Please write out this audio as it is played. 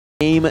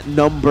Game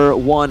number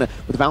 1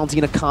 with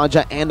Valentina,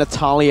 Kaja, and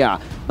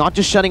Natalia. Not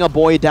just shutting a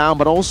boy down,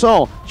 but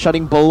also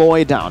shutting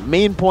Beloy down.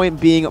 Main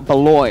point being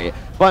Beloy.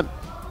 But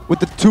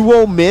with the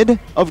 2-0 mid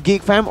of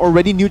GeekFam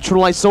already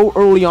neutralized so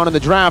early on in the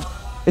draft,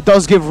 it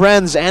does give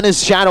Renz and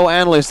his Shadow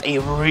Analyst a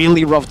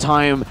really rough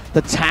time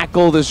to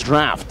tackle this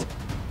draft.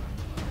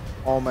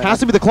 Oh my Has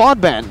to be the Claude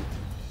ban.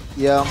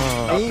 Yeah.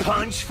 A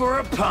punch for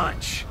a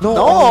punch.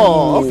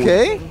 No.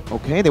 Okay.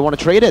 Okay, they want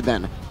to trade it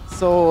then.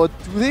 So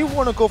do they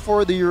want to go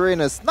for the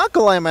Uranus? Not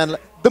gonna lie, man.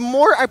 The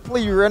more I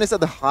play Uranus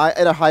at a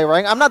high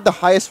rank, I'm not the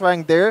highest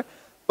rank there,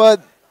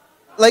 but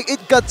like it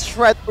got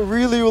shred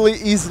really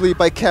easily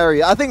by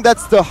carry. I think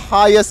that's the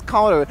highest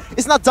counter.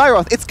 It's not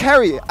Dyroth, it's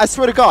carry. I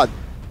swear to God.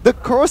 The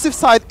corrosive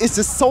side is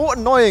just so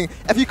annoying.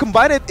 If you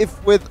combine it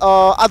with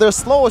other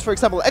slows, for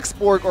example,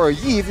 X-Borg or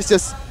Yves, it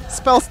just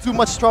spells too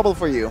much trouble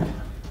for you.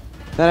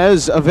 That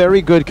is a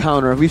very good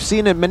counter. We've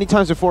seen it many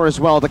times before as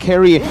well. The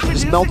carry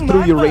just melts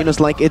through Uranus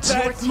like it's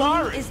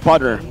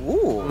butter.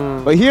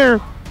 Ooh. But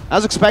here,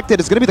 as expected,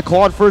 it's going to be the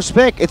Claude first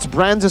pick. It's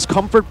Brands'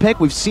 comfort pick.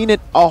 We've seen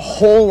it a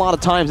whole lot of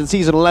times in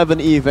Season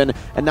 11 even.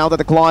 And now that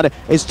the Claude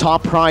is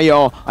top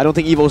prio, I don't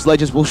think EVOS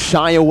Legends will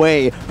shy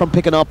away from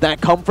picking up that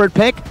comfort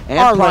pick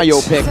and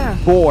prio pick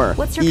for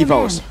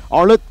EVOS.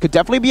 Arlet could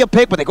definitely be a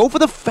pick, but they go for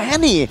the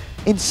Fanny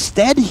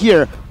instead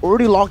here.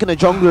 Already locking a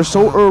jungler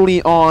so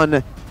early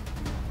on.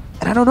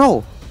 And I don't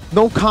know.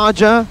 No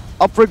Kaja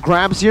up for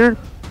grabs here.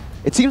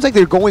 It seems like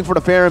they're going for the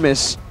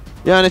Faramis.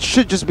 Yeah, and it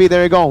should just be,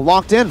 there you go,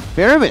 locked in.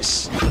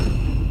 Faramis.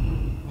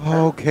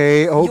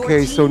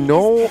 Okay, so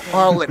no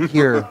Arlet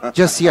here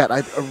just yet.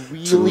 I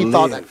really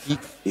thought that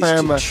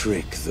GeekFam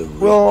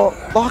will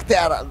lock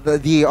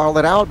that the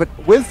Arlet out, but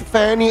with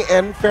Fanny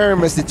and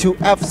Faramis, the two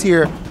Fs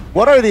here,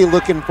 what are they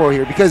looking for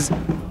here? Because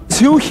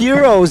two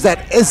heroes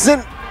that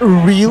isn't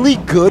really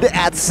good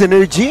at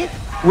synergy,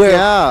 where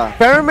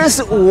Faramis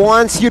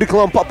wants you to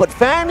clump up, but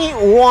Fanny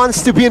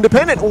wants to be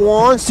independent,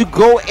 wants to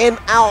go in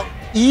out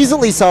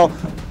easily. So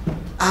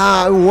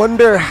I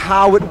wonder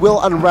how it will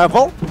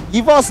unravel.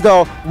 EVOS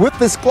though, with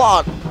this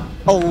Claude,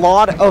 a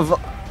lot of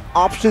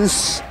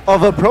options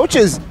of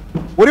approaches.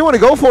 What do you want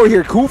to go for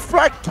here?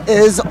 Kufrak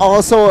is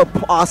also a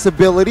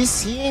possibility.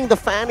 Seeing the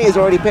Fanny is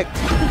already picked.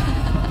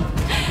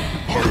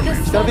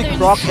 It's gonna be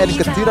Croc and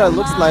Katira,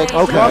 looks like.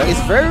 Okay. Croc is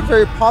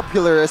very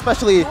popular,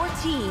 especially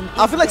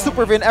I feel like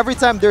Supervin, every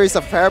time there is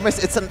a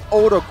Faramis, it's an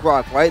auto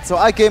Grok, right? So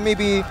I can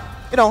maybe,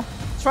 you know,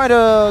 try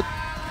to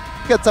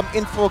get some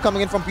info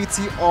coming in from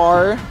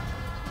BTR.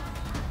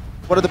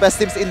 One of the best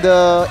teams in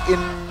the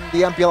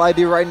MPL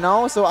ID right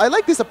now. So I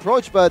like this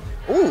approach, but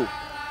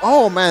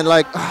oh man,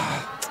 like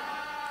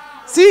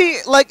see,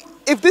 like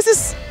if this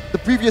is the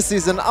previous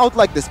season, I would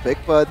like this pick,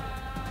 but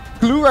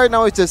Glue right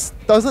now it just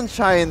doesn't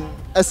shine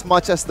as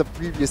much as the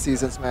previous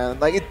seasons, man.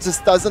 Like it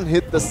just doesn't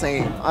hit the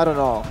same. I don't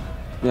know.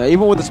 Yeah,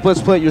 even with the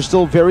split, you're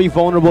still very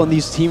vulnerable in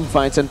these team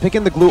fights, and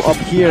picking the Glue up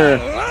here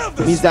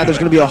means that there's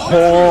going to be a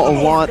whole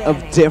lot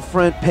of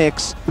different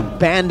picks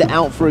banned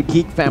out for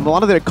GeekFam. A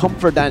lot of their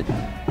comfort that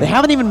they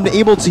haven't even been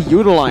able to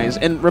utilize.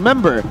 And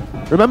remember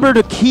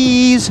the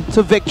keys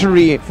to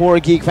victory for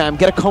GeekFam.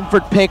 Get a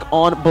comfort pick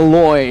on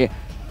Beloy.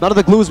 None of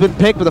the Glue's been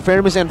picked with the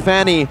Faramis and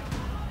Fanny,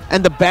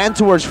 and the ban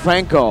towards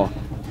Franco.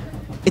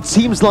 It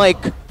seems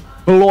like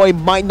Beloy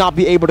might not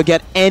be able to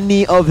get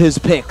any of his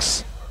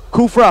picks.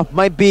 Kufra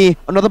might be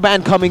another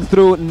ban coming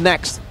through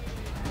next.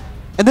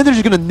 And then they're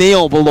just going to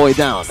nail Beloy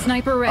down.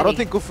 Sniper ready. I don't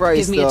think Kufra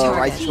is the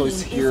right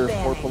choice here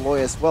for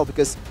Beloy as well,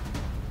 because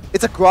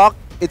it's a Grok,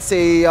 it's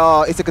a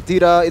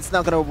Kadira, it's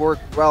not going to work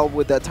well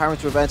with the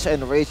Tyrant's Revenge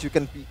and Rage. You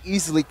can be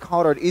easily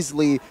countered,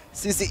 easily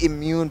CC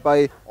immune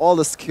by all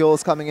the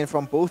skills coming in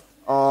from both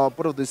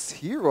of these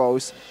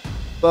heroes.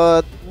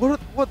 But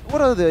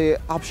what are the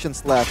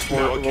options left for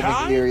roaming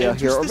the area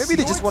here? Or maybe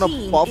they just want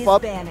to buff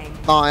up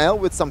Nile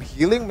with some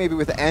healing, maybe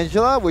with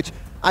Angela, which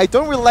I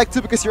don't really like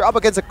to, because you're up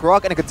against a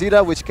Grok and a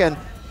Kadira, which can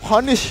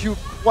punish you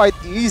quite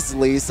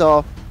easily.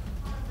 So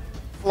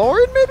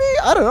Florin maybe?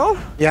 I don't know.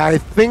 Yeah, I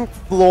think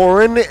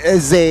Florin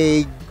is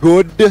a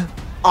good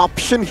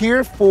option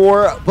here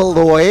for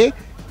Beloy,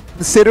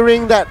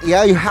 considering that,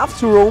 yeah, you have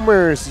two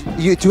roamers,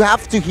 you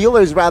have two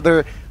healers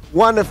rather.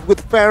 One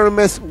with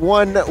Faramis,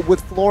 one with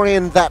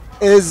Florian that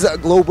is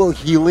global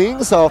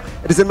healing. So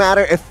it doesn't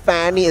matter if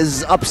Fanny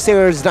is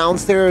upstairs,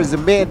 downstairs,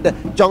 mid,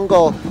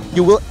 jungle,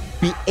 you will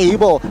be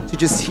able to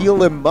just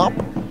heal him up.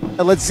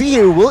 And let's see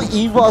here, will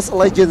EVOS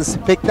Legends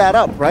pick that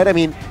up, right? I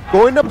mean,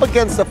 going up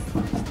against a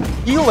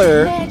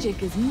healer, it's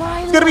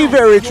going to be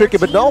very tricky,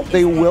 but no,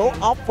 they will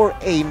opt for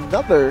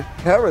another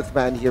Harith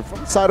man here from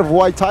the side of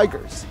White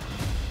Tigers.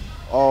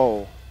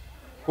 Oh,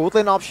 gold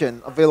lane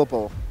option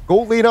available.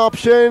 Gold lane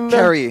option.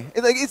 Carry.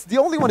 It's the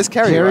only one is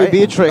carry, Carry right?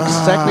 Beatrix,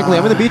 technically. I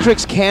mean, the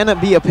Beatrix can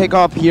be a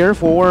pickup here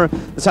for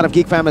the side of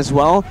GeekFam as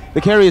well. The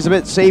carry is a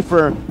bit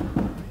safer.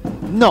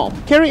 No,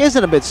 carry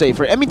isn't a bit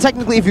safer. I mean,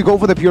 technically, if you go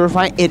for the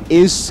Purify, it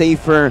is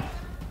safer.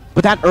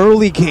 But that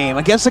early game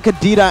against a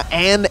Kadira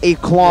and a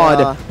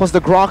Claude, plus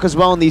the Grok as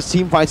well in these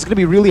team fights, it's going to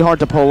be really hard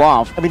to pull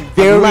off. I mean,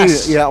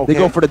 unless they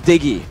go for the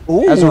Diggy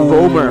as a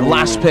roamer,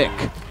 last pick.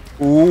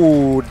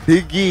 Ooh,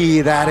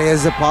 Diggy, that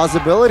is a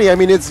possibility. I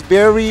mean, it's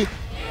very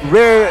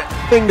rare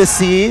thing to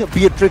see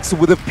Beatrix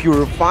with a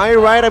Purify,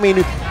 right? I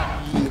mean,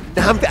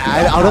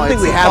 I don't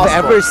think we have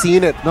ever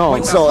seen it.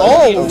 No. So,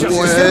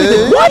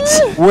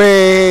 What?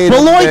 Wait.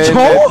 Beloy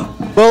Cho?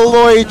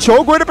 Beloy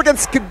Cho going up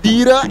against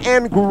Kadira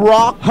and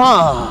Grok.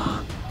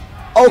 Huh.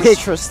 Okay.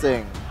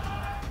 Interesting.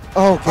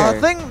 Okay. I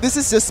think this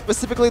is just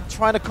specifically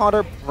trying to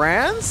counter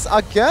Brands,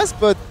 I guess,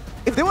 but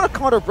if they want to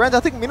counter Brands, I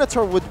think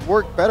Minotaur would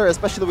work better,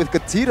 especially with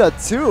Kadira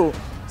too.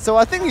 So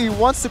I think he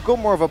wants to go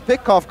more of a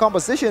pick-off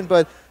composition,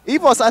 but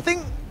EVOS, I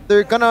think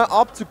they're gonna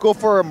opt to go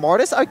for a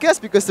Mortis, I guess,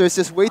 because there's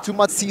just way too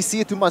much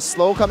CC, too much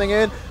slow coming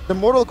in. The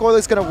Mortal Coil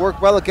is gonna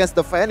work well against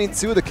the Fanny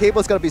too. The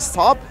cable is gonna be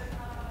stopped.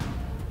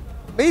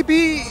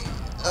 Maybe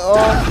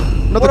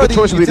Another good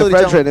choice would be the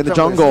Fredrin in the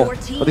jungle.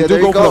 But they do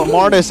go for the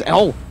Martis.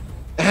 Oh,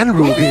 And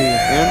Ruby.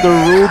 and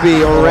the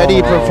Ruby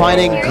already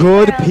providing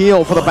good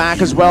peel for the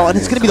back as well. And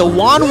it's going to be the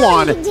Wan.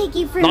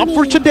 Not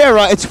for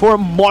Chidera, it's for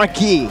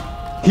Marquis.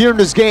 Here in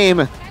this game,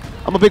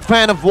 I'm a big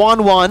fan of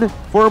Wan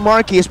for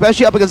Marquis,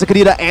 especially up against the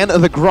Kadira and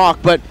the Grok,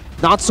 but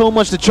not so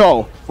much the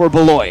Cho for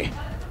Beloy.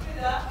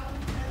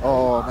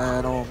 Oh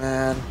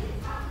man.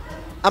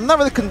 I'm not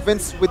really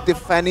convinced with the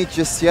Fanny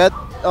just yet.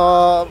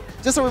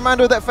 Just a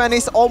reminder that Fanny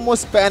is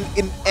almost banned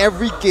in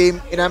every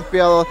game in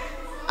MPL.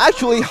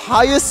 Actually,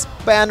 highest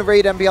ban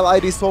rate MPL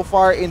ID so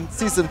far in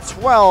Season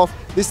 12.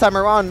 This time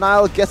around,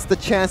 Nile gets the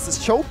chance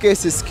to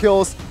showcase his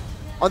skills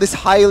on these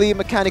highly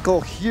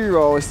mechanical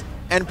heroes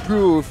and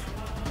prove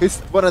he's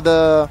one of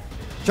the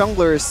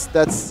junglers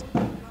that's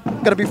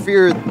gonna be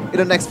feared in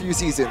the next few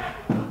seasons.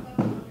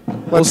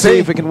 We'll see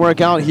if it can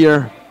work out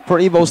here for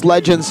EVOS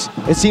Legends.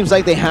 It seems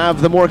like they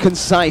have the more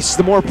concise,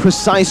 the more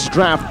precise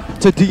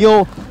draft to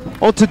deal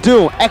or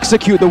to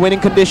execute the winning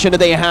condition that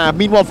they have.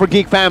 Meanwhile, for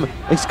GeekFam,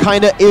 it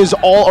kind of is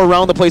all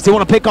around the place. They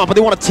want to pick on, but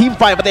they want a team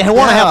fight, but they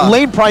want to have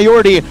lane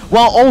priority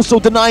while also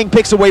denying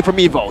picks away from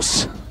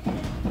EVOS.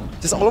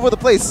 Just all over the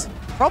place.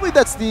 Probably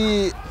that's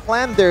the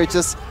plan there,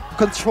 just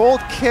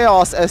controlled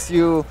chaos, as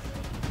you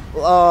a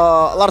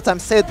lot of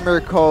times said,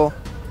 Mirko.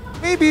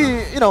 Maybe,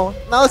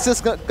 now it's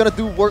just gonna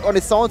do work on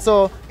its own.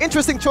 So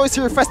interesting choice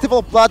here,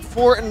 Festival Blood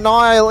for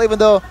Nile, even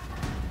though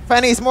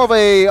Fanny is more of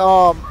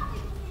a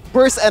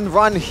burst and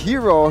run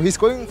hero. He's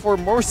going for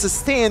more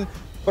sustain,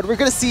 but we're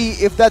gonna see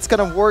if that's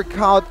gonna work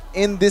out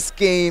in this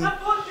game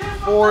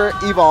for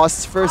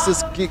EVOS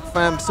versus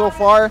GeekFam. So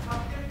far,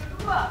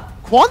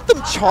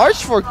 Quantum Charge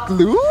for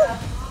Glue?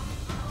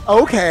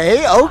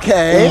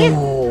 Okay.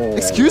 Ooh.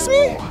 Excuse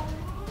me?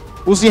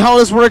 We'll see how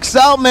this works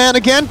out, man.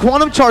 Again,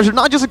 Quantum Charge, they're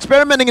not just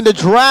experimenting in the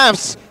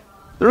drafts,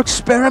 they're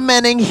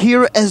experimenting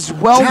here as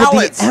well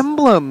with the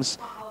emblems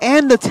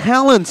and the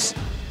talents.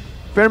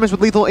 Experiments with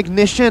Lethal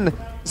Ignition.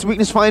 This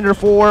weakness finder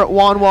for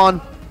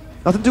Wan.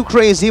 Nothing too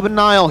crazy, but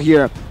Nile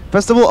here.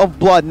 Festival of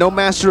Blood, no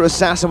Master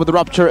Assassin with the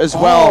Rupture as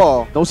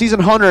well. No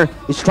Season Hunter.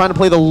 He's trying to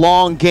play the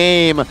long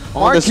game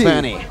on this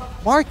Fanny.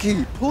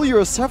 Marky, pull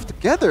yourself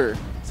together.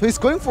 So he's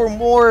going for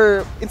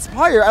more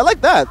Inspire. I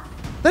like that.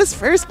 That is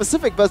very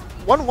specific, but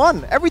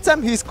 1-1. Every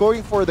time he's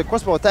going for the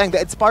crossbow attack,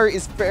 the Inspire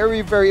is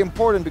very, very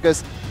important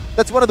because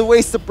that's one of the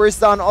ways to burst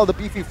down all the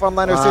beefy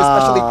frontliners here,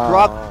 especially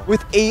Grok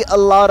with a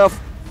lot of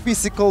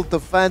physical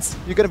defense.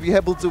 You're gonna be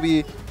able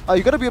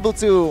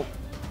to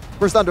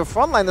burst down the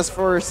frontliners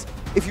first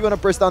if you want to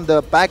burst down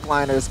the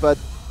backliners. But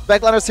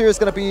backliners here is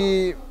gonna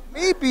be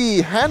maybe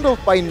handled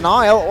by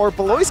Nile or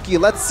Beloyski.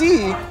 Let's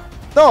see,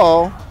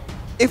 though,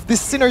 if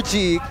this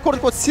synergy,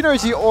 quote-unquote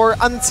synergy or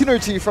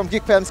unsynergy from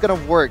GeekFam is gonna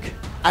work.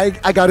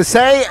 I gotta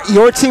say,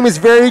 your team is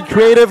very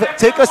creative.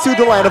 Take us to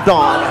the Land of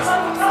Dawn.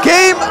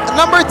 Game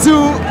number 2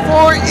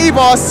 for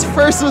EVOS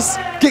versus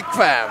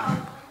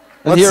GeekFam.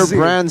 And here,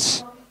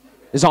 Brands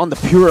is on the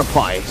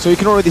Purify, so you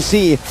can already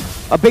see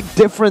a big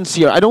difference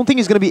here. I don't think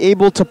he's going to be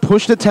able to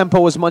push the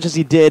tempo as much as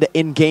he did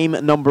in game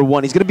number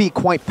 1. He's going to be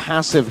quite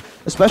passive,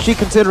 especially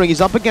considering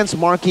he's up against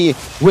Marquis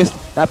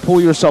with that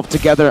pull yourself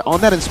together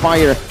on that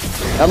Inspire.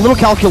 That little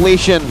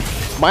calculation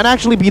might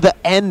actually be the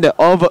end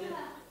of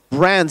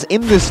Brands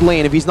in this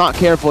lane if he's not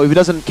careful, if he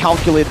doesn't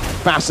calculate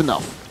fast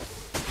enough.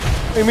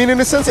 I mean, in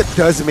a sense, it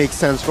does make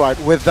sense, right?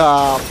 With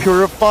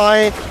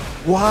Purify,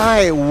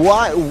 why?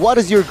 What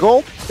is your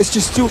goal? It's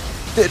just to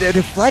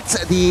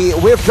deflect the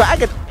Wave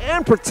Dragon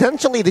and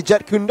potentially the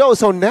Jet Kundo.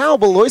 So now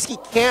Beloyski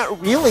can't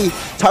really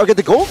target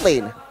the gold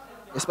lane.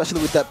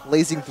 Especially with that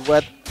Blazing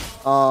Duet,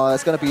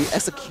 it's going to be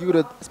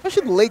executed,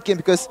 especially in the late game,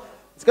 because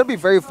it's going to be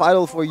very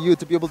vital for you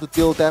to be able to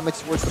deal damage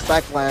towards the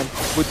backline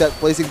with that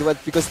Blazing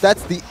Duet, because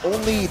that's the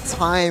only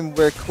time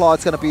where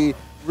Claw's going to be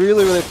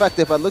really, really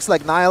effective. But it looks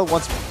like Nile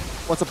wants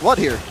a blood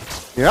here.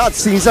 Yeah, it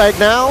seems like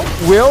now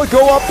will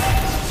go up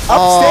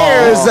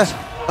upstairs.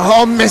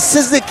 Oh,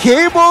 misses the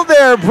cable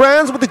there.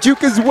 Brands with the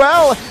juke as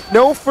well.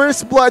 No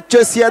first blood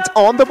just yet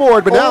on the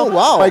board. But now,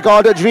 my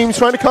God, Dream's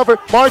trying to cover.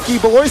 Marky,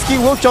 Beloyski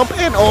will jump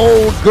in.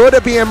 Oh, good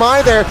at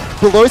BMI there.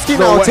 Beloyski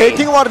now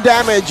taking a lot of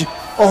damage.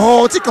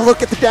 Oh, take a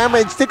look at the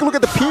damage. Take a look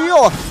at the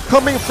peel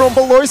coming from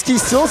Beloyski.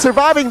 Still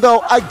surviving,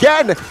 though.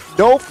 Again,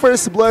 no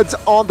first bloods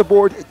on the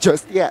board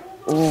just yet.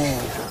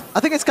 I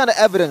think it's kind of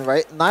evident,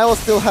 right? Niall is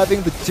still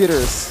having the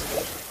jitters.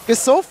 Because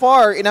so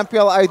far in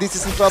MPL ID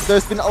Season 12,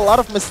 there's been a lot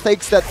of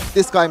mistakes that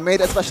this guy made,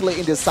 especially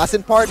in the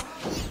assassin part.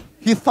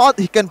 He thought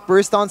he can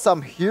burst down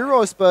some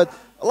heroes, but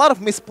a lot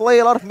of misplay,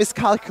 a lot of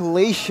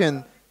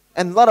miscalculation,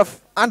 and a lot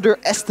of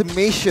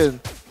underestimation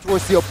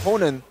towards the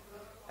opponent.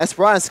 As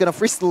Brian is going to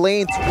freeze the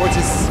lane towards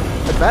his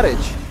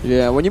advantage.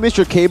 Yeah, when you miss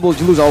your cables,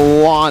 you lose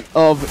a lot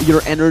of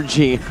your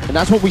energy. And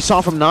that's what we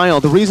saw from Niall.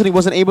 The reason he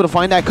wasn't able to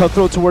find that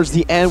cutthroat towards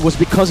the end was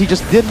because he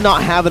just did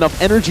not have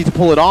enough energy to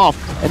pull it off.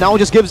 And now it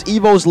just gives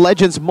EVOS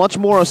Legends much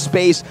more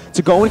space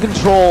to go and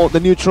control the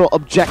neutral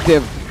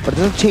objective. But it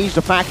doesn't change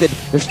the fact that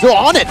they're still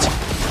on it.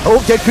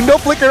 Okay, Kundo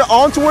Flicker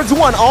on towards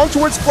one, on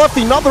towards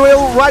Fluffy, not the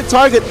real right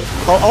target.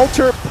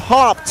 Alter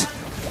popped.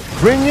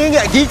 Bringing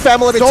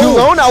GeekFam a little bit too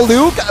low now.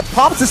 Luke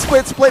pops the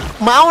split,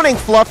 mounting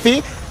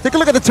Fluffy. Take a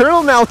look at the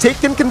turtle now,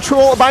 taken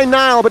control by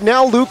Niall, but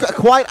now Luke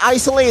quite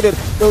isolated.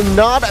 Will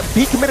not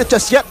be committed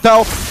just yet,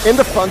 though. In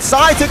the front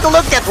side, take a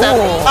look at that.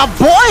 A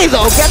boy,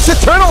 though, gets the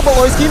turtle.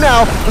 Beloyski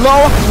now.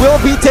 Low will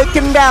be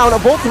taken down.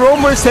 Both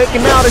roamers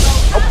taken out.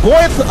 A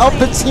boy of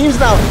the teams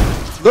now.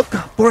 Look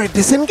for a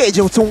disengage.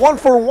 It's a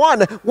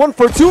 1-for-1,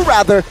 1-for-2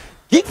 rather.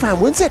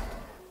 GeekFam wins it.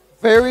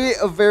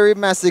 Very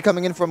messy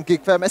coming in from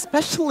GeekFam,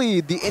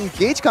 especially the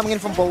engage coming in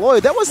from Beloy.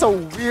 That was a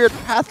weird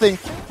pathing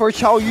for a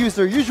Chao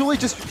user. Usually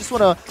just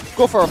want to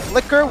go for a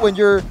flicker when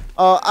you're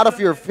out of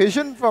your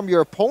vision from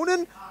your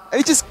opponent. And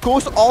it just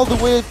goes all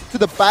the way to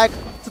the back,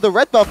 to the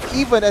red buff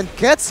even, and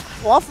gets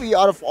Fluffy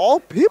out of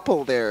all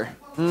people there.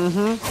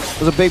 It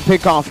was a big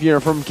pick-off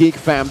here from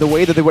GeekFam. The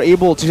way that they were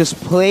able to just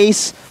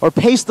place or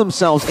pace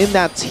themselves in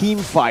that team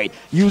fight,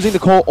 using the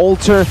Cole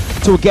Alter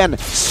to, again,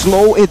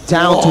 slow it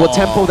down to a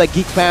tempo that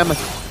GeekFam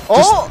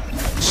just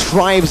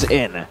strives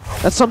in.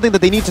 That's something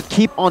that they need to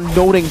keep on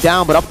noting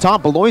down. But up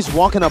top, Beloy's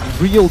walking up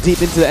real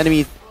deep into the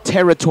enemy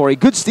territory.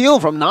 Good steal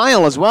from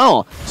Niall as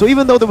well. So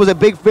even though there was a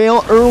big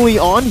fail early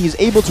on, he's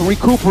able to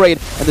recuperate,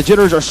 and the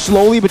jitters are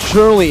slowly but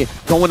surely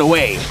going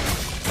away.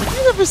 Have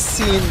you ever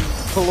seen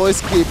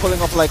Beloyski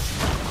pulling off like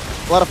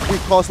a lot of free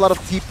calls, a lot of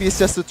TPs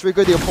just to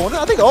trigger the opponent?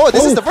 I think,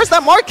 this is the first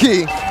time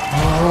Marquee.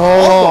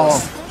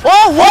 What?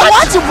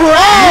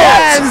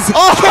 Yes!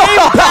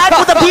 Came back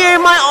with a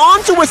BMI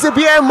onto us, a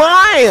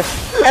BMI!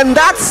 And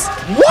that's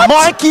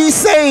Marquee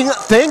saying,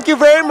 thank you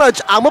very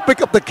much, I'm gonna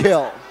pick up the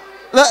kill.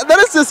 That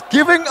is just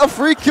giving a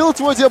free kill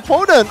towards the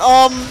opponent.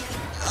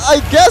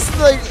 I guess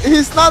like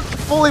he's not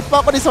fully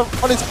up on his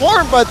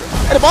form, but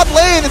in the bot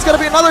lane, it's gonna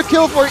be another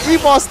kill for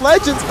EVOS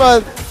Legends,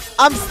 but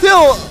I'm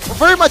still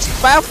very much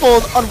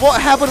baffled on what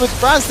happened with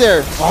France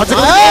there.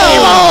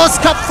 EVOS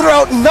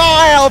cutthroat,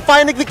 Niall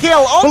finding the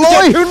kill.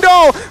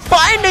 Kundo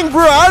finding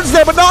Bronze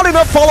there, but not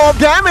enough follow-up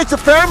damage. The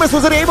Thermos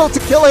wasn't able to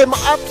kill him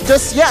up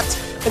just yet.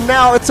 And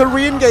now it's a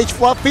re-engage.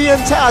 Fluffy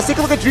and Taz. Take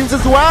a look at Dreams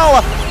as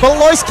well.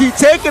 Beloyski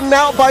taken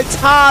out by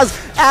Taz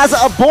as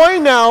a boy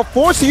now.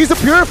 Forced to use the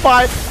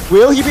Purify.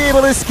 Will he be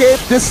able to escape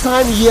this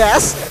time?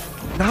 Yes.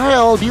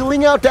 Niall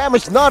dealing out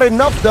damage. Not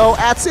enough though,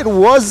 as it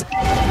was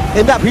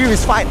in that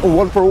previous fight, a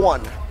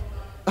 1-for-1.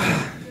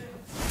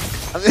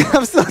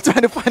 I'm still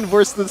trying to find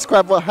words to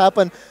describe what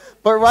happened.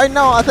 But right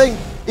now, I think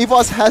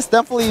EVOS has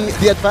definitely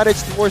the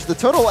advantage towards the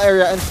turtle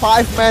area. And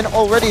 5 men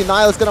already.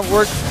 Niall is going to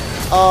work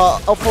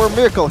for a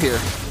miracle here.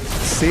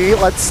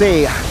 Let's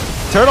see.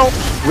 Turtle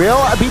will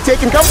be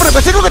taken comfort,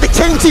 but take a look at the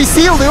King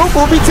TC. Luke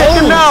will be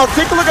taken out.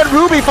 Take a look at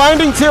Ruby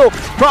finding 2.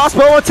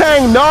 Crossbow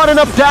Tang, not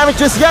enough damage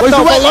just yet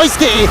though.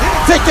 Beloyski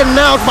taken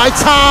out by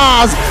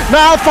Taz.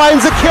 Now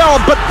finds a kill,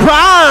 but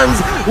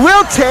Bronze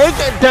will take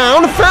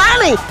down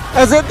Fanny.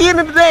 As at the end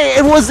of the day,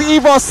 it was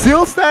EVOS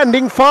still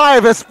standing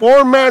 5 as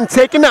 4 men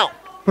taken out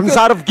from the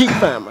side of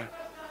GeekFam.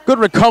 Good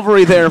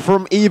recovery there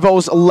from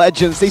EVOS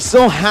Legends. They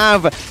still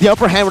have the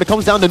upper hand when it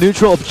comes down to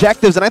neutral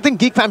objectives, and I think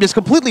GeekFam just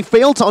completely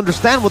failed to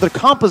understand what their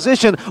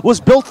composition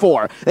was built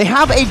for. They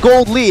have a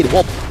gold lead.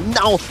 Well,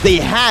 now they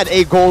had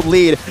a gold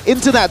lead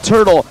into that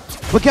turtle.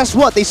 But guess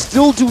what? They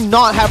still do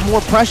not have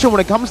more pressure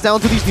when it comes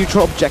down to these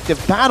neutral objective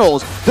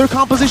battles. Their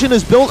composition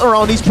is built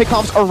around these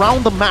pickoffs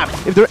around the map.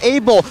 If they're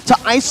able to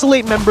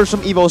isolate members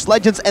from EVOS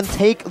Legends and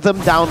take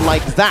them down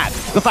like that.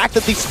 The fact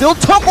that they still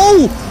took...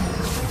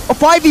 a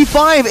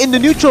 5v5 in the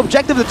neutral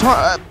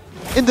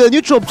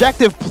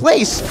objective,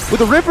 place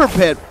with a river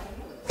pit.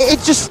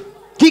 It's just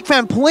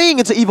GeekFam playing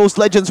into EVOS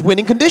Legends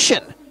winning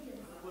condition.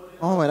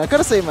 Oh man, I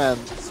gotta say, man,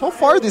 so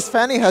far this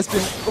Fanny has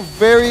been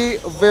very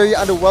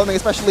underwhelming,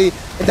 especially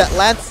in that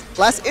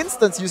last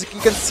instance.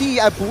 You can see,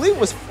 I believe,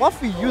 was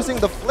Fluffy using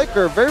the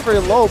flicker very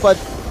low, but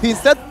he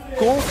instead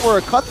going for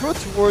a cutthroat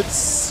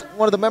towards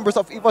one of the members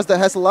of EVOS that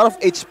has a lot of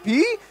HP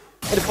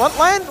in the front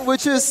line,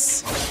 which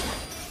is...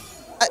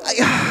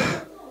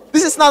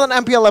 This is not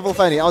an MPL level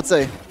Fanny, I would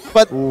say,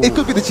 but it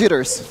could be the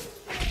jitters.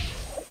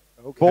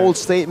 Okay. Bold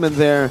statement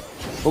there.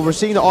 But we're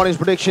seeing the audience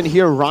prediction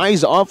here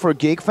rise up for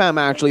GeekFam,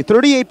 actually.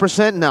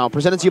 38% now,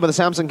 presented to you by the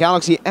Samsung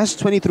Galaxy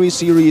S23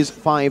 Series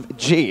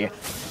 5G.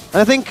 And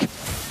I think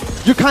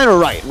you're kind of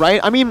right?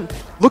 I mean,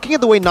 looking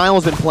at the way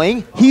Niall's been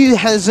playing, he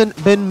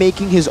hasn't been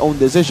making his own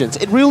decisions.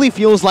 It really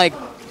feels like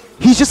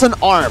He's just an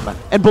arm,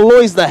 and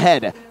Beloy is the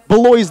head.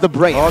 Beloy is the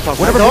brain.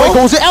 Whenever Beloy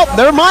goes out,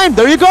 never mind.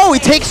 There you go. He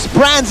takes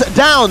Brands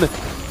down.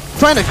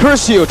 Trying to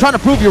curse you, trying to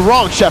prove you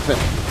wrong, Sheffin.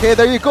 Okay,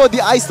 there you go.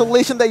 The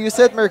isolation that you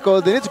said,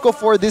 Mirko. They need to go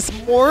for this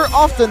more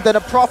often than a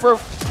proper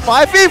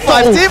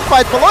 5v5 team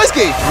fight.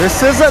 Beloyski.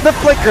 This is the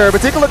flicker, but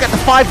take a look at the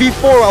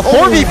 5v4. Well,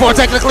 4v4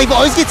 technically.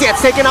 Beloyski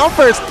gets taken out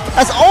first.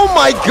 As oh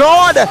my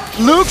god,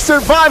 Luke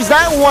survives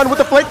that one with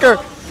the flicker.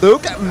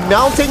 Luke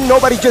mounting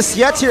nobody just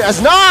yet here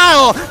as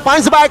Nile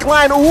finds the back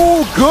line.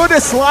 Ooh, good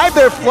slide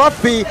there,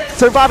 Fluffy.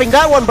 Surviving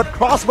that one, but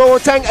crossbow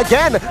tank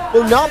again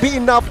will not be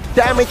enough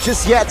damage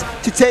just yet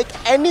to take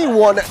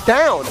anyone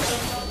down.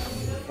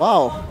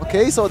 Wow,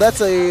 okay, so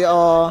that's a,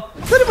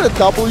 not even a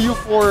W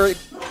for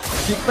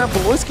GEEKFAM.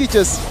 Beloyski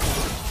just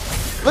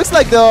looks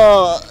like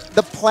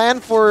the plan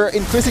for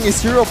increasing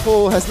his hero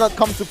pool has not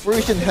come to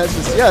fruition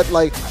just yet.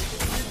 Like,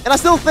 and I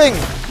still think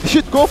you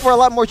should go for a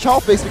lot more chow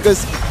picks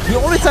because the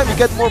only time you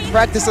get more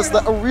practices,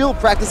 like real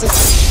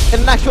practices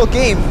in an actual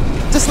game,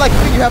 just like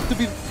you have to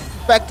be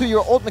back to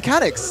your old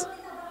mechanics.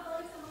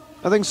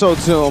 I think so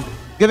too.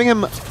 Giving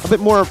him a bit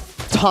more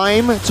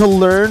time to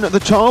learn the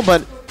chow,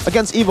 but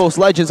against EVOS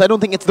Legends, I don't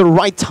think it's the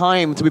right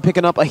time to be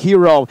picking up a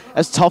hero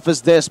as tough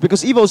as this,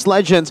 because EVOS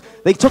Legends,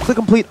 they took the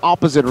complete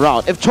opposite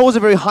route. If Cho is a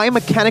very high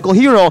mechanical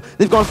hero,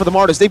 they've gone for the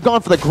Martis, they've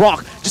gone for the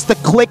Grok, just the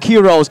click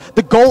heroes,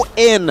 the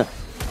go-in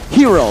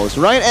heroes,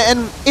 right? And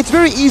it's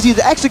very easy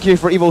to execute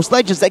for EVOS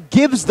Legends. That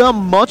gives them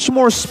much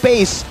more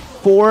space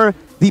for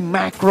the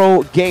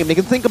macro game. They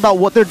can think about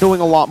what they're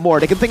doing a lot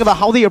more. They can think about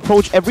how they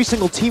approach every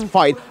single team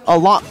fight a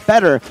lot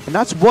better. And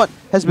that's what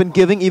has been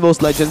giving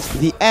EVOS Legends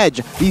the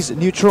edge. These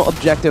neutral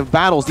objective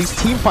battles, these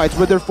team fights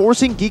where they're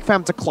forcing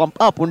GEEKFAM to clump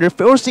up, when they're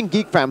forcing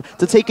GEEKFAM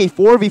to take a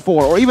 4v4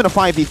 or even a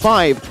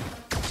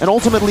 5v5, and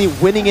ultimately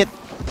winning it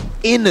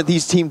in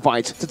these team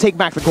fights to take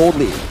back the gold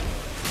lead.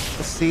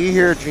 Let's see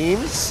here,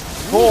 Dreams.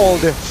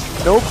 Hold.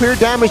 No clear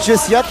damage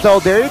just yet, though.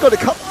 There you go. The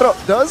cutthroat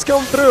does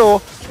come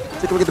through.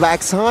 Take a look at the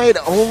backside.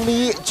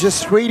 Only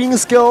just trading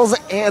skills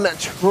and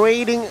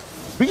trading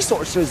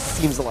resources,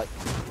 seems like.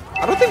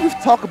 I don't think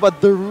we've talked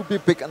about the Ruby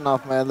pick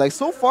enough, man. Like,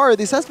 so far,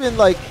 this has been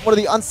like one of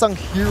the unsung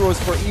heroes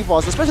for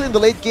EVOS, especially in the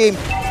late game.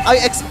 I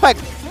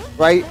expect,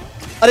 right,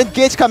 an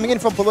engage coming in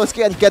from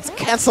Beloyski and gets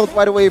cancelled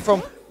right away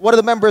from one of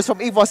the members from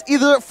EVOS,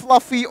 either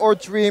Fluffy or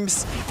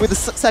Dreams with the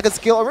second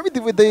skill, or maybe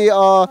with the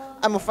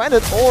I'm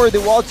Offended or the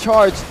Wall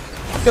Charge.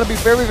 It's going to be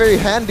very, very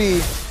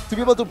handy to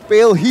be able to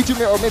bail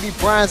Hijime or maybe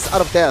Brands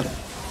out of death.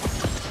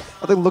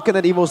 I think looking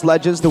at EVOS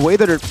Legends, the way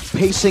that they're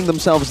pacing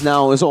themselves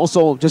now is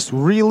also just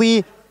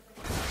really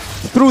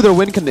through their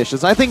win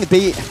conditions. I think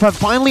they have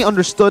finally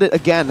understood it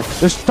again.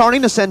 They're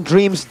starting to send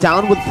Dreams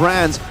down with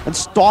Brands and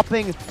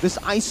stopping this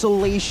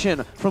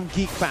isolation from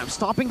GEEKFAM,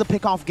 stopping the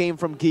pick-off game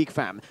from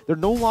GEEKFAM. They're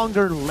no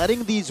longer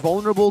letting these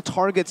vulnerable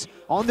targets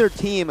on their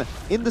team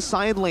in the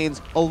side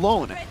lanes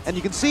alone. And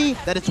you can see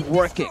that it's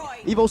working.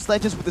 EVOS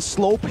Legends with the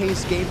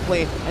slow-paced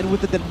gameplay and with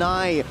the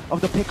deny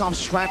of the pick-off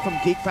strat from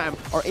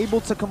GEEKFAM are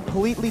able to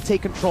completely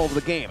take control of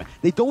the game.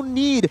 They don't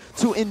need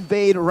to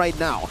invade right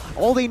now.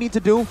 All they need to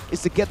do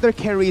is to get their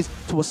carries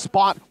to a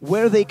spot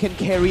where they can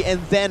carry,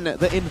 and then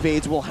the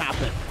invades will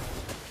happen.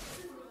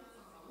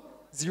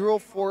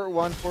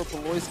 0-4-1 for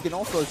Beloyski, and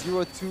also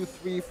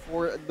 0-2-3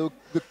 for Luke.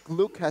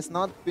 Luke has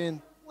not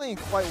been playing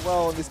quite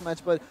well in this match,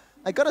 but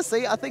I gotta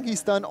say, I think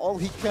he's done all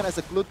he can as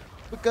a Glue,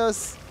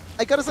 because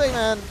I gotta say,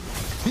 man,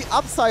 the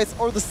upsides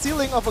or the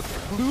ceiling of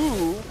a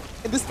Glue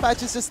in this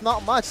patch is just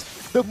not much.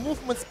 The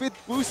movement speed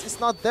boost is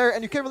not there,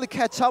 and you can't really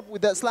catch up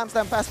with that slam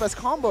pass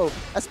combo,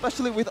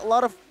 especially with a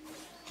lot of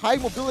high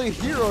mobility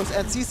heroes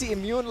and CC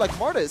immune like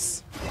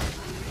Martis.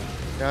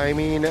 I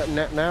mean,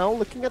 now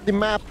looking at the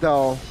map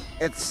though,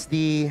 it's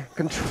the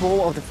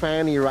control of the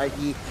Fanny, right?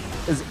 He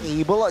is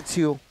able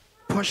to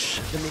push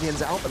the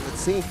minions out, but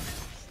let's see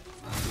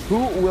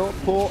who will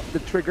pull the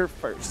trigger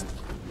first.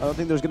 I don't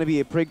think there's going to be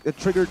a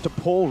trigger to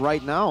pull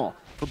right now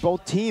for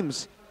both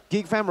teams.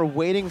 GEEKFAM are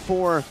waiting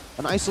for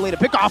an isolated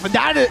pickoff, and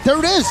there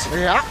it is!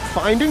 Yeah,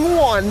 finding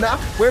one.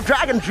 Where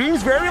Dragon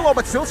Dreams very low,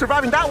 but still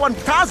surviving that one.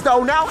 Taz,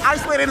 though, now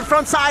isolated in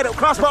front side.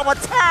 Crossbow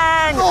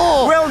Tang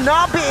will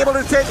not be able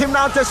to take him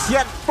down just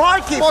yet.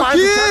 Marky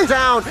finds the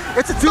shutdown.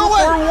 It's a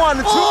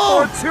 2-4-1,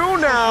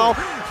 2-4-2 now.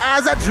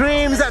 As a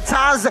Dreams,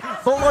 Taz,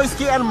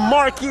 Beloyski, and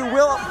Marky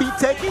will be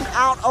taken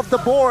out of the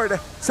board.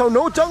 So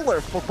no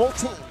jungler for both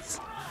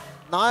teams.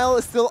 Nile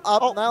is still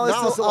up. Nile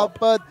is still up,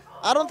 but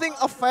I don't think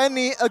a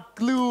Fanny, a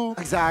Glue,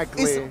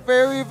 is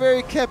very,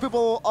 very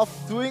capable of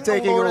doing a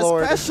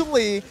Lord,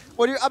 especially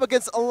when you're up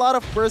against a lot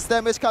of burst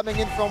damage coming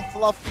in from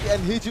Fluffy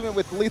and Hijime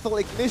with Lethal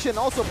Ignition,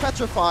 also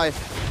Petrify.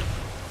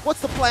 What's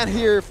the plan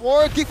here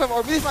for GEEKFAM?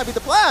 Or this might be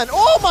the plan.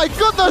 Oh my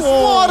goodness,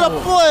 what a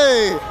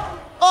play!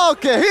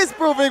 Okay, he's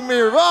proving me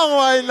wrong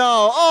right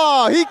now.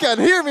 Oh, he can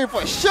hear me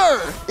for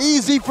sure.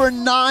 Easy for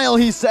Nile,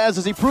 he says,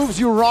 as he proves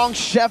you wrong.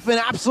 Sheffin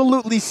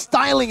absolutely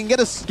styling and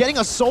getting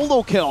a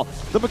solo kill.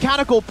 The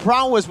mechanical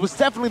prowess was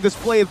definitely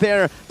displayed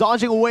there,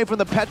 dodging away from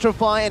the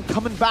Petrify and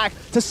coming back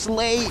to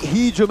slay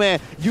Hijume,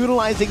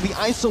 utilizing the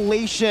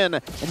isolation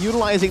and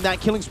utilizing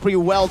that killing spree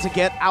well to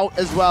get out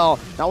as well.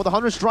 Now with the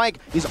 100 strike,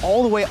 he's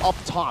all the way up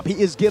top.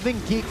 He is giving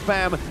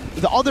GEEKFAM,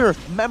 the other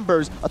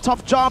members, a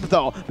tough job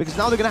though, because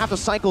now they're going to have to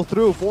cycle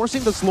through,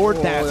 forcing the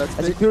Lord dance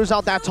as he clears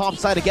out that top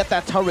side to get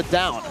that turret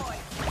down.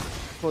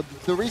 So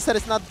the reset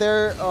is not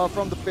there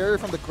from the barrier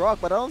from the Grok,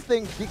 but I don't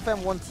think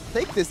GEEKFAM wants to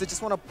take this. They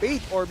just want to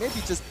bait or maybe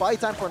just buy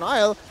time for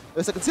Nile.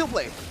 There's a conceal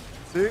play.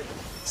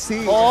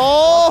 See.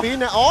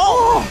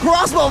 Oh!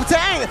 Crossbow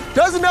Tang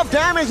does enough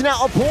damage now.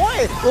 Oh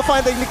boy, we'll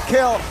find the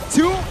kill.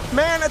 2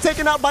 man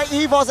taken out by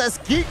EVOS as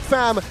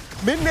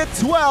GEEKFAM. Minute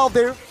 12,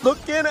 they're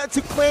looking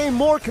to claim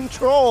more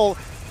control.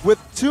 With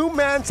 2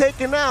 man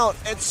taken out,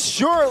 it's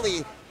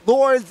surely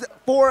Lords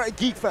for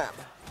GEEKFAM.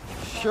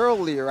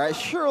 Surely, right?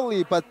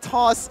 Surely, but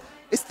Toss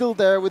is still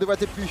there with the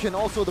Retribution.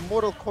 Also, the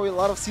Mortal Coil, a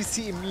lot of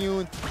CC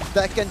immune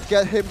that can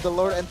get him the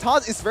Lord. And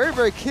Toss is very,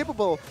 very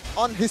capable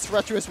on his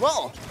Retro as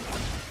well.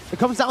 It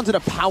comes down to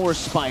the power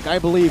spike, I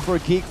believe, for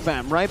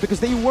GEEKFAM, right?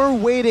 Because they were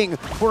waiting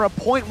for a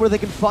point where they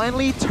can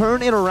finally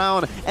turn it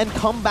around and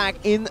come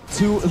back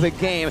into the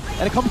game.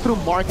 And it comes through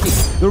Marky.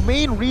 The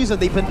main reason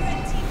they've been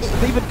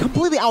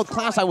completely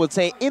outclassed, I would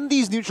say, in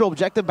these neutral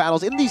objective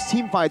battles, in these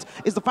team fights,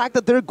 is the fact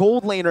that their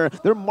gold laner,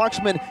 their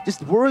marksman,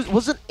 just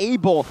wasn't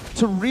able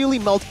to really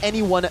melt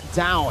anyone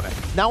down.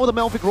 Now with the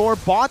Malefic Roar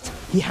bot,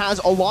 he has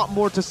a lot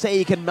more to say.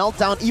 He can melt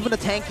down even the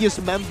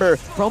tankiest member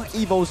from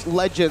EVOS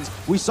Legends.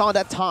 We saw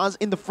that Taz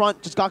in the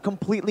front just got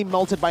completely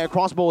melted by a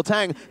crossbow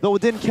Tang. Though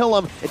it didn't kill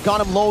him, it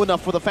got him low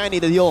enough for the Fanny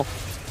to deal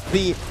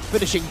the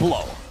finishing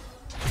blow.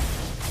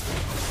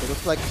 It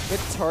looks like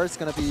mid-tar is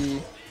going to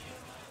be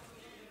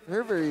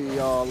very, very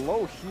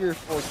low here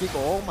for Geek.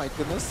 Oh my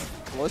goodness.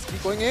 Let's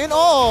keep going in.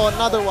 Oh,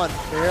 another one.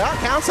 Yeah,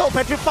 Council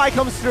Petrify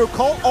comes through.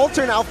 Cold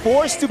Alter now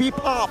forced to be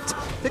popped.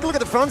 Take a look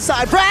at the front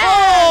side.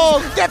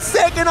 Oh! Gets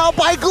taken out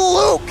by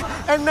Glook!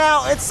 And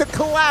now it's a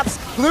collapse.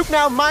 Glook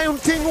now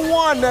mounting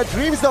 1.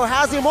 Dreams though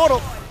has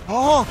Immortal.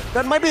 Oh,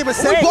 that might be a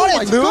mistake. Oh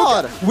my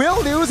God.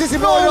 Will lose his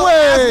Immortal. No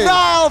way. As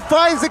Nile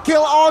finds the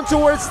kill on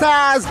towards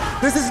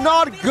Taz. This is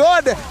not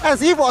good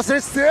as EVOS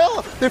are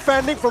still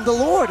defending from the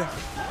Lord.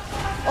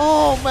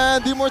 Oh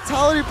man, the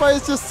Immortality Pi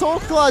is just so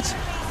clutch.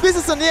 This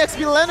is an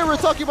EXP laner we're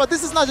talking about.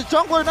 This is not a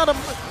jungler, not a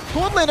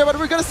gold laner, but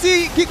we're gonna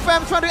see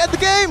GEEKFAM trying to end the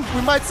game.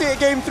 We might see a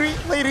game 3,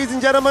 ladies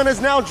and gentlemen,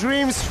 as now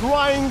Dreams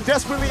trying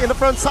desperately in the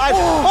front side.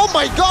 Oh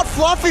my God,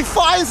 Fluffy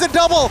finds a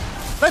double.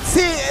 Let's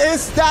see,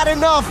 is that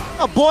enough?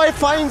 A boy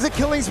finds a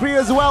killing spree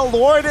as well.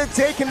 Lord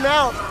taken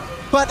out.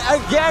 But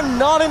again,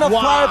 not enough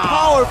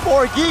firepower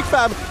for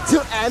GEEKFAM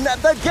to end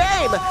the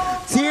game.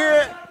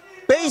 Tier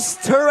base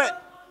turret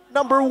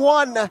number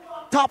 1.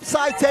 Top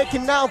side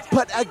taken out,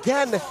 but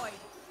again,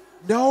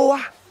 no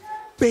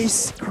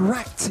base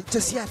wrecked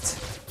just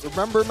yet.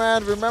 Remember,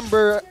 man,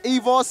 remember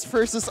EVOS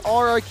versus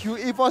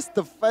RRQ. EVOS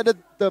defended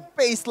the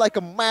base like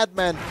a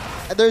madman,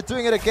 and they're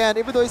doing it again,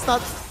 even though it's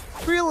not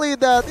really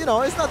that, you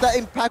know, it's not that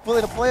impactful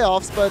in the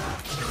playoffs, but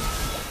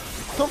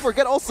don't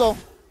forget also,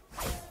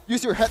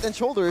 use your head and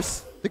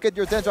shoulders to get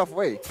your Dendroff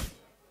away.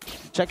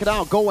 Check it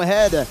out, go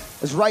ahead.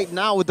 As right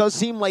now, it does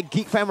seem like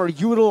GEEKFAM are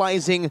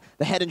utilizing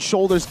the head and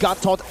shoulders got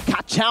taught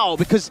Kachao,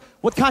 because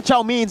what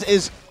Kachao means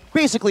is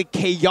basically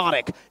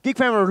chaotic.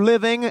 GEEKFAM are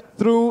living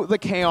through the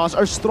chaos,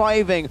 are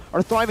thriving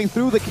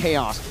through the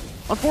chaos.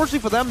 Unfortunately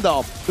for them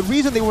though, the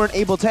reason they weren't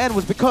able to end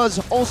was because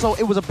also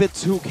it was a bit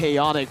too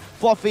chaotic.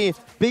 Fluffy,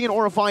 being an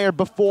Aura Fire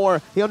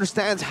before, he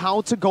understands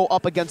how to go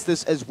up against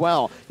this as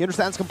well. He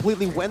understands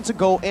completely when to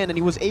go in, and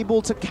he was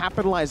able to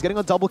capitalize, getting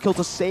a double kill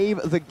to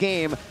save the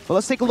game. But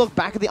let's take a look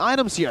back at the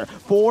items here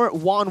for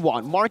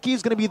Wanwan. Marky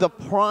is going to be the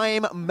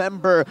prime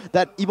member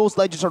that EVOS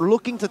Legends are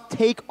looking to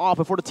take off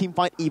before the team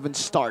fight even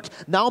starts.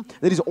 Now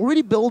that he's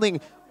already building,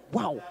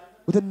 wow,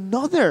 with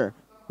another...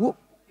 Well,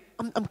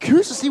 I'm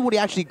curious to see what he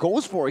actually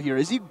goes for here.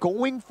 Is he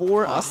going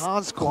for a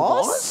Haas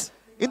Claws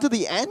into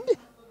the end?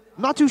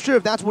 I'm not too sure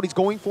if that's what he's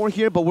going for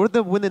here, but with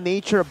the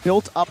Nature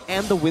built up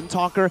and the Wind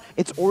Talker,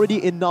 it's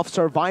already enough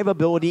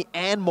survivability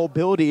and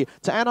mobility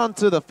to add on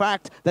to the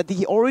fact that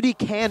he already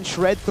can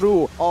shred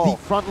through the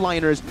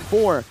frontliners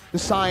for the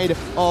side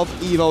of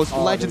EVOS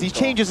Legends. He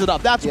changes it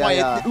up. That's why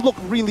it looked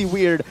really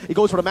weird. He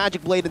goes for the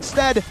Magic Blade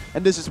instead,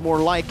 and this is more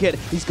like it.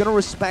 He's going to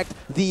respect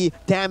the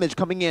damage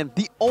coming in,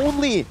 the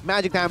only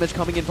magic damage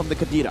coming in from the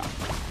Kadira.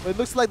 It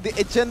looks like the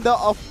agenda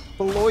of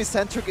Beloy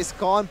Centric is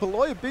gone.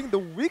 Beloy being the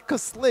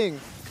weakest link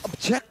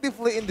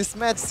objectively in this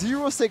match.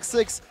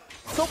 066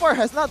 so far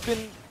has not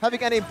been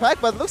having any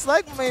impact, but looks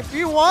like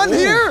maybe one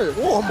here.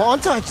 Oh, a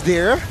montage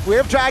there. We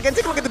have Dragon.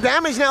 Take a look at the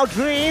damage now.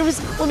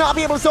 Dreams will not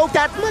be able to soak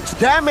that much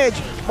damage.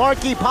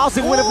 Marky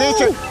positive Wind of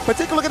Nature, but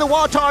take a look at the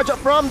wall charge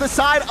from the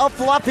side of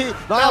Fluffy.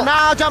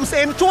 Now jumps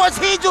in towards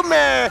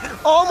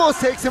Hijume. Almost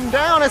takes him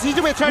down as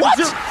Hijume tries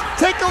to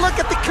take a look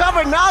at the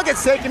cover. Now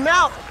gets taken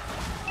out.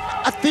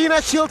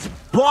 Athena shields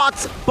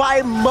blocked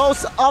by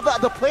most of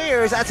the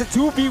players as a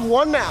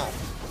 2v1 now.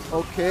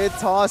 Okay,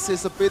 Toss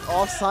is a bit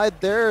offside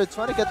there,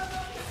 trying to get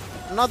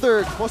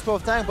another crossbow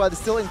of tank, but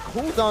it's still in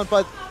cooldown.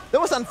 But that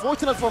was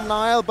unfortunate from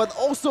Nile, but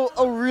also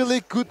a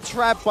really good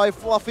trap by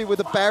Fluffy with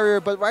the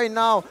barrier. But right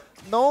now,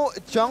 no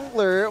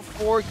jungler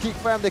for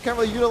GEEKFAM. They can't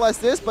really utilize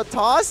this, but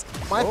Toss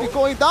might be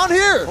going down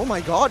here. Oh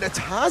my god,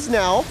 Taz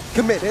now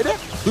committed,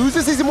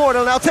 loses his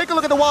immortal. Now take a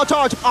look at the wild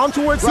charge on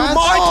towards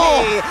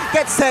Marty.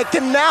 Gets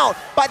taken out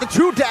by the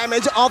true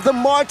damage of the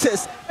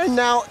Martis. And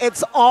now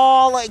it's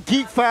all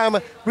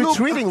GEEKFAM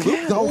retreating.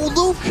 Luke, though.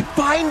 Luke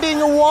finding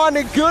one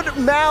good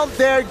mount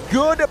there,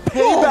 good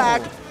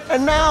payback.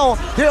 And now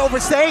they're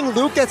overstaying.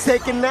 Luke gets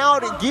taken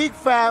out.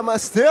 GEEKFAM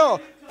still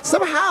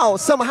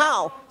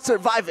somehow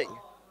surviving.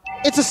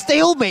 It's a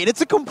stalemate.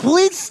 It's a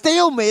complete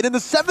stalemate in the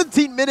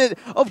 17th minute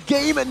of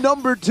game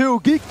number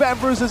 2. GEEKFAM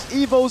versus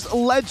EVOS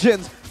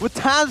Legends with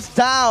Taz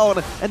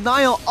down and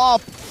Nile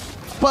up.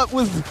 But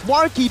with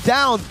Marky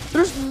down,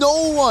 there's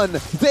no one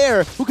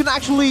there who can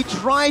actually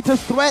try to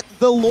threat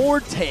the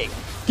Lord take.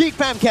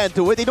 GEEKFAM can't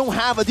do it. They don't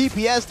have a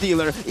DPS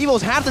dealer.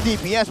 EVOS have the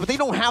DPS, but they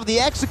don't have the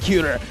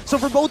executor. So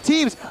for both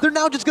teams, they're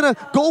now just gonna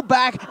go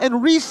back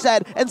and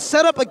reset and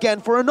set up again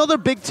for another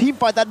big team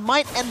fight that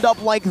might end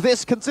up like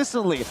this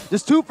consistently.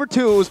 Just 2 for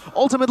 2s,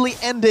 ultimately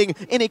ending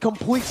in a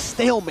complete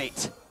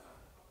stalemate.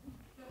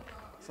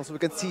 So we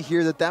can see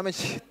here the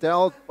damage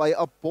dealt by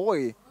a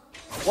boy.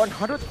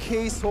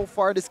 100k so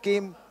far this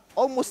game,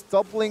 almost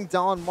doubling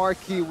down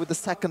Marky with the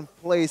second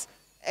place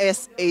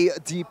as a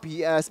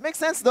DPS. Makes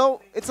sense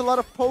though, it's a lot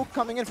of poke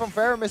coming in from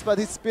Veramis, but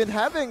he's been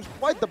having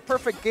quite the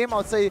perfect game, I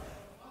would say.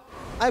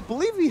 I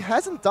believe he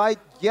hasn't died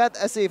yet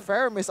as a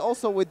Veramis,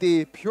 also with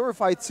the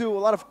Purify too. A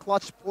lot of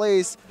clutch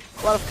plays,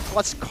 a lot of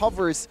clutch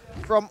covers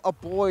from a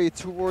boy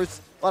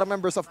towards a lot of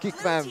members of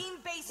GEEKFAM.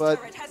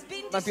 But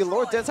might be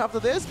Lord Dance after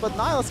this, but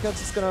Nile's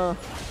just gonna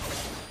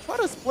try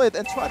to split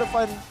and try to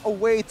find a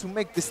way to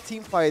make this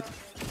team fight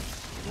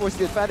towards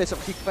the advantage of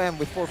GEEKFAM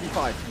with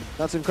 4v5.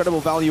 That's incredible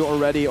value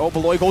already. Oh,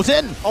 Beloy goes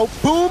in. Oh,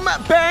 boom,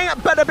 bang,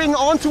 bada bing,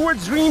 on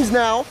towards Dreams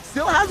now.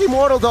 Still has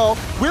Immortal though.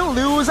 Will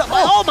lose.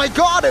 Oh my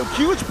god, a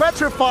huge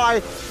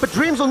Petrify. But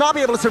Dreams will not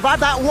be able to survive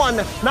that one.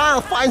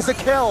 Nile finds the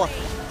kill.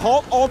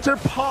 Halt Altar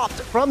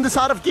popped from the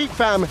side of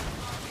GEEKFAM.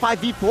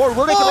 5v4,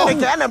 will they come in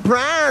again? And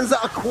Brands,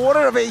 a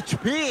quarter of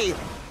HP.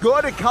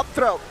 Good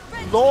cutthroat.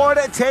 Lord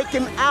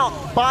taken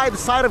out by the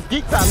side of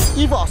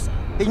GEEKFAM. EVOS,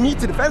 they need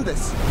to defend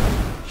this.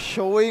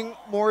 Showing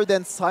more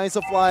than signs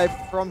of life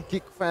from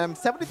GEEKFAM.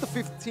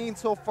 70-15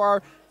 so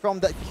far from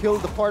that kill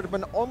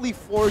department. Only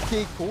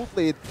 4k gold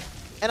lead.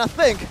 And I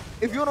think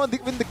if you want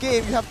to win the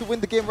game, you have to win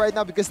the game right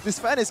now because this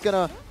fan is going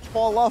to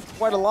fall off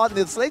quite a lot in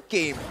this late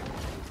game.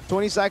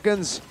 20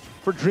 seconds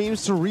for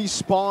Dreams to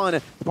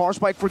respawn. The power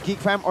spike for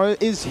GEEKFAM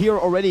is here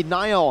already.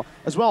 Nile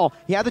as well.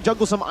 He had to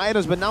juggle some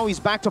items, but now he's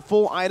back to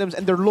full items,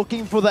 and they're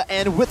looking for the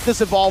end with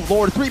this Evolved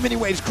Lord. 3 mini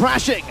waves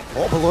crashing.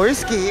 Oh,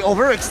 Belorski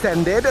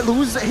overextended,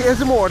 lose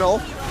his Immortal.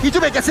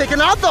 Hijube gets taken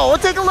out though.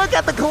 Take a look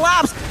at the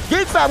collapse.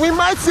 GEEKFAM, we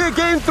might see a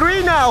game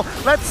 3 now.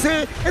 Let's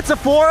see. It's a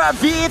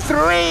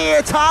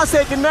 4v3. Toss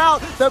taken out.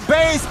 The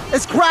base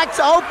is cracked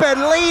open.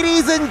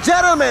 Ladies and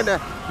gentlemen,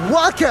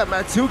 welcome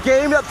to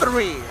game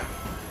 3.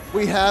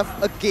 We have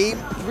a game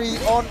 3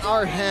 on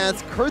our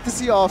hands,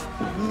 courtesy of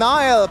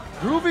Nile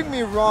proving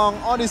me wrong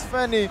on his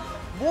Fanny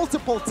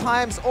multiple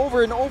times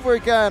over and over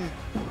again.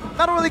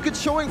 Not a really good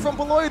showing from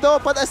Beloy though,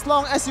 but as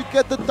long as you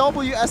get the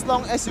W, as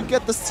long as you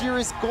get the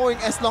series going,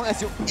 as long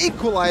as you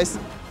equalize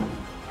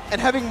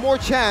and having more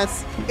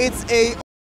chance, it's a